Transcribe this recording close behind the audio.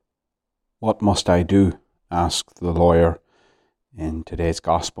What must I do? Asked the lawyer in today's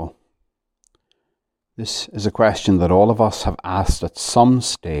gospel. This is a question that all of us have asked at some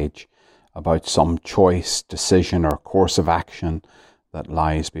stage about some choice, decision, or course of action that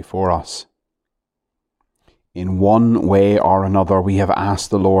lies before us. In one way or another, we have asked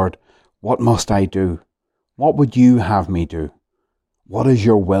the Lord, "What must I do? What would you have me do? What is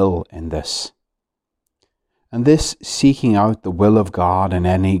your will in this?" And this seeking out the will of God in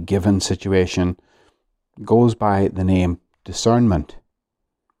any given situation goes by the name discernment.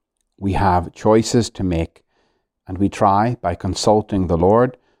 We have choices to make, and we try, by consulting the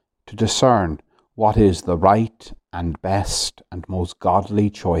Lord, to discern what is the right and best and most godly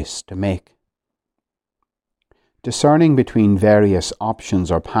choice to make. Discerning between various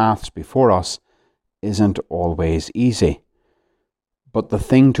options or paths before us isn't always easy. But the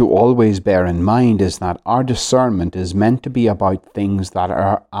thing to always bear in mind is that our discernment is meant to be about things that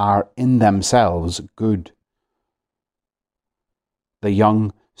are in themselves good. The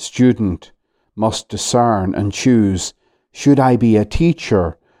young student must discern and choose, should I be a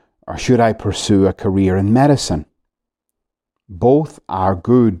teacher or should I pursue a career in medicine? Both are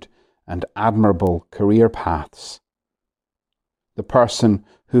good and admirable career paths. The person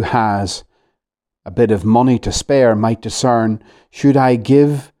who has a bit of money to spare might discern, should I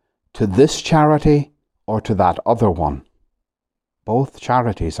give to this charity or to that other one? Both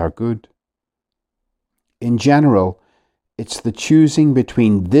charities are good. In general, it's the choosing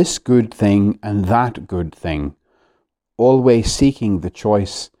between this good thing and that good thing, always seeking the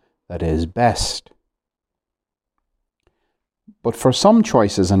choice that is best. But for some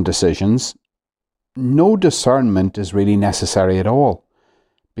choices and decisions, no discernment is really necessary at all,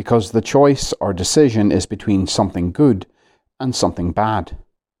 because the choice or decision is between something good and something bad.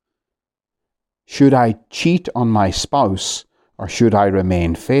 Should I cheat on my spouse or should I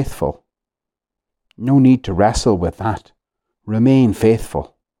remain faithful? No need to wrestle with that. Remain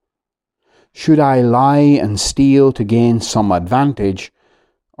faithful. Should I lie and steal to gain some advantage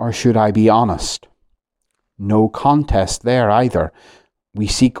or should I be honest? No contest there either. We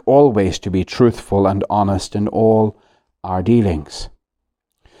seek always to be truthful and honest in all our dealings.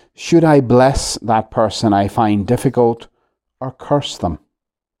 Should I bless that person I find difficult or curse them?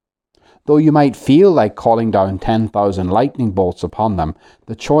 Though you might feel like calling down 10,000 lightning bolts upon them,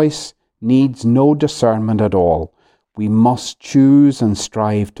 the choice needs no discernment at all. We must choose and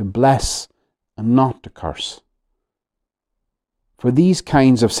strive to bless and not to curse. For these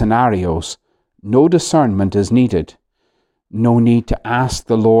kinds of scenarios, no discernment is needed. No need to ask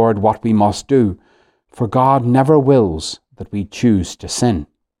the Lord what we must do, for God never wills that we choose to sin.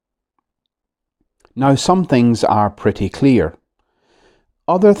 Now, some things are pretty clear.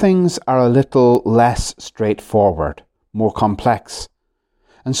 Other things are a little less straightforward, more complex.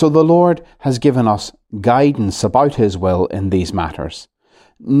 And so the Lord has given us guidance about His will in these matters.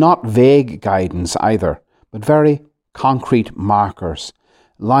 Not vague guidance either, but very concrete markers,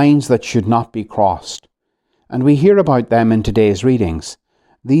 lines that should not be crossed. And we hear about them in today's readings.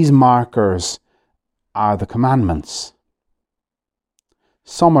 These markers are the commandments.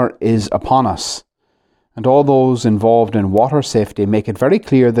 Summer is upon us. And all those involved in water safety make it very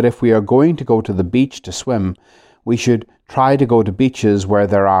clear that if we are going to go to the beach to swim, we should try to go to beaches where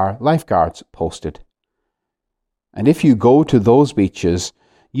there are lifeguards posted. And if you go to those beaches,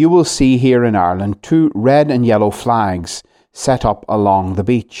 you will see here in Ireland 2 red and yellow flags set up along the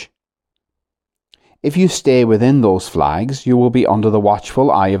beach. If you stay within those flags, you will be under the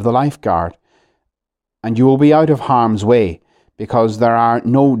watchful eye of the lifeguard, and you will be out of harm's way, because there are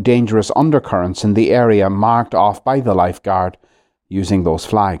no dangerous undercurrents in the area marked off by the lifeguard using those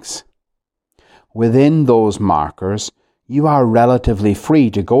flags. Within those markers, you are relatively free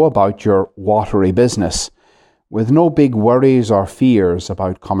to go about your watery business, with no big worries or fears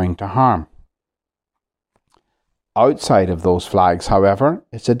about coming to harm. Outside of those flags, however,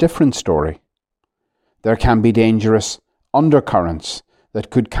 it's a different story. There can be dangerous undercurrents that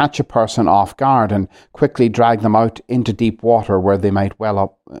could catch a person off guard and quickly drag them out into deep water where they might well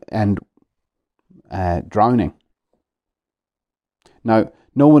up and drowning. Now,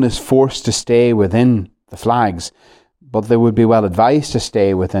 no one is forced to stay within the flags, but they would be well advised to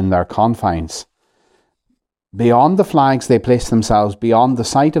stay within their confines. Beyond the flags, they place themselves beyond the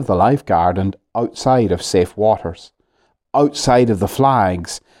sight of the lifeguard and outside of safe waters. Outside of the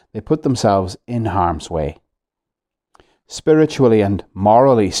flags, they put themselves in harm's way. Spiritually and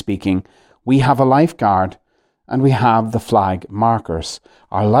morally speaking, we have a lifeguard and we have the flag markers.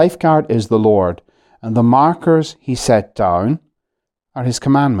 Our lifeguard is the Lord, and the markers He set down are His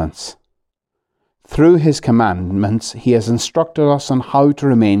commandments. Through His commandments, He has instructed us on how to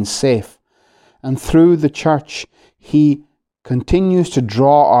remain safe And through the church, he continues to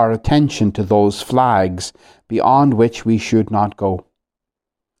draw our attention to those flags beyond which we should not go.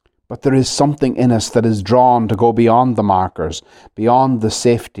 But there is something in us that is drawn to go beyond the markers, beyond the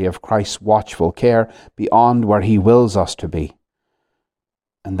safety of Christ's watchful care, beyond where he wills us to be.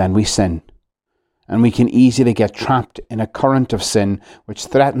 And then we sin. And we can easily get trapped in a current of sin which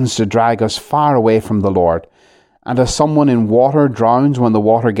threatens to drag us far away from the Lord. And as someone in water drowns when the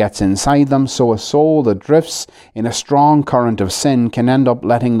water gets inside them, so a soul that drifts in a strong current of sin can end up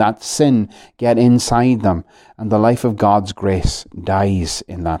letting that sin get inside them, and the life of God's grace dies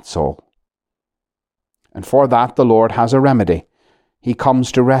in that soul. And for that the Lord has a remedy. He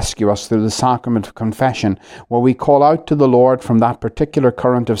comes to rescue us through the sacrament of confession, where we call out to the Lord from that particular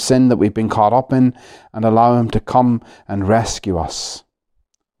current of sin that we've been caught up in, and allow him to come and rescue us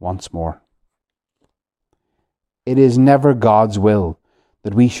once more. It is never God's will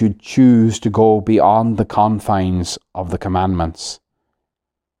that we should choose to go beyond the confines of the commandments.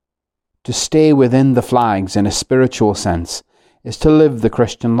 To stay within the flags in a spiritual sense is to live the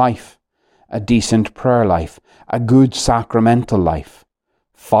Christian life, a decent prayer life, a good sacramental life,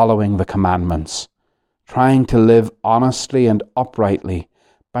 following the commandments, trying to live honestly and uprightly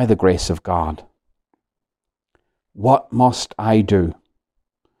by the grace of God. What must I do?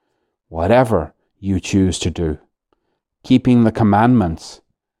 Whatever you choose to do, keeping the commandments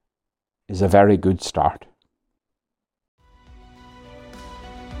is a very good start.